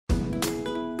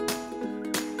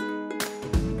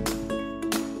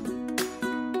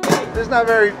There's not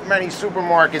very many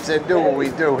supermarkets that do what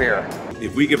we do here.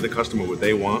 If we give the customer what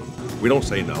they want, we don't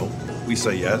say no, we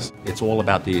say yes. It's all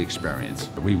about the experience.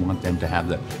 We want them to have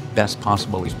the best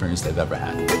possible experience they've ever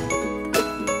had.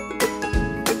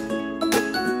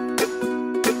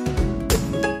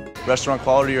 Restaurant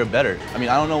quality or better. I mean,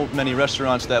 I don't know many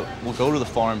restaurants that will go to the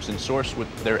farms and source with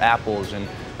their apples and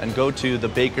go to the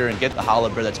baker and get the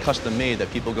challah bread that's custom made that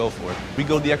people go for. We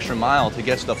go the extra mile to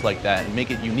get stuff like that and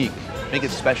make it unique, make it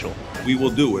special. We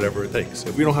will do whatever it takes.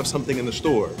 If we don't have something in the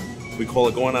store, we call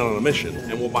it going out on a mission,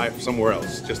 and we'll buy it somewhere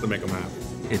else just to make them happy.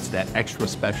 It's that extra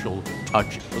special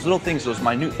touch. Those little things, those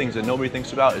minute things that nobody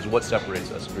thinks about is what separates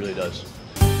us, it really does.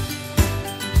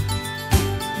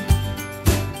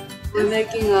 We're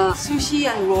making a sushi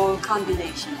and roll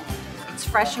combination. It's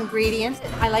fresh ingredients.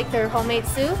 I like their homemade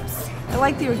soups. I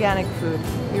like the organic food.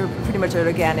 You're pretty much an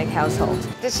organic household.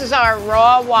 This is our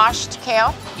raw washed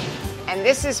kale, and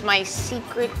this is my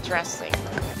secret dressing.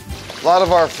 A lot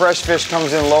of our fresh fish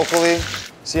comes in locally.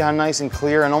 See how nice and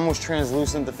clear and almost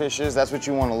translucent the fish is? That's what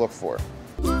you want to look for.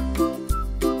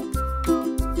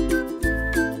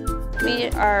 We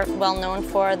are well known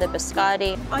for the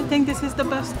biscotti. I think this is the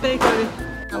best bakery.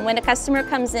 When a customer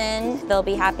comes in, they'll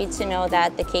be happy to know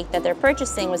that the cake that they're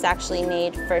purchasing was actually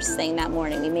made first thing that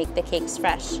morning. We make the cakes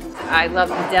fresh. I love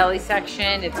the deli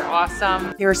section, it's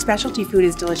awesome. Your specialty food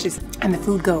is delicious and the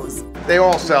food goes. They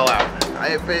all sell out.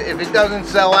 If it doesn't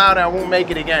sell out, I won't make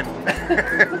it again.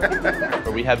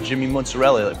 Or we have Jimmy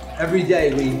mozzarella. Every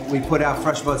day we put out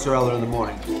fresh mozzarella in the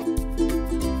morning.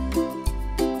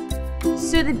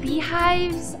 So the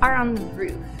beehives are on the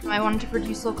roof. I wanted to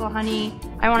produce local honey.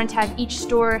 I wanted to have each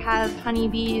store have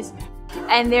honeybees.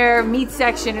 And their meat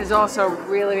section is also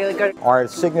really, really good. Our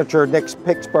signature Nick's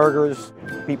Picks burgers,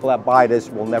 people that buy this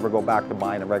will never go back to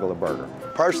buying a regular burger.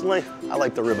 Personally, I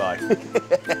like the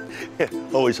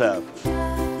ribeye. Always have.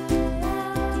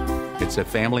 It's a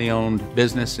family-owned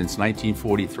business since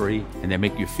 1943, and they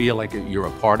make you feel like you're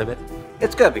a part of it.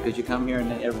 It's good because you come here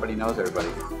and everybody knows everybody.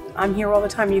 I'm here all the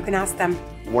time, you can ask them.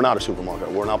 We're not a supermarket,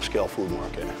 we're an upscale food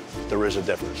market. There is a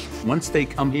difference. Once they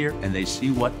come here and they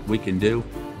see what we can do,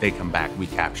 they come back, we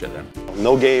capture them.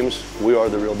 No games, we are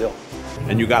the real deal.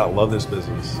 And you gotta love this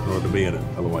business in order to be in it,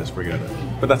 otherwise forget it.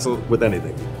 But that's with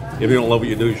anything. If you don't love what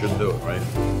you do, you shouldn't do it, right?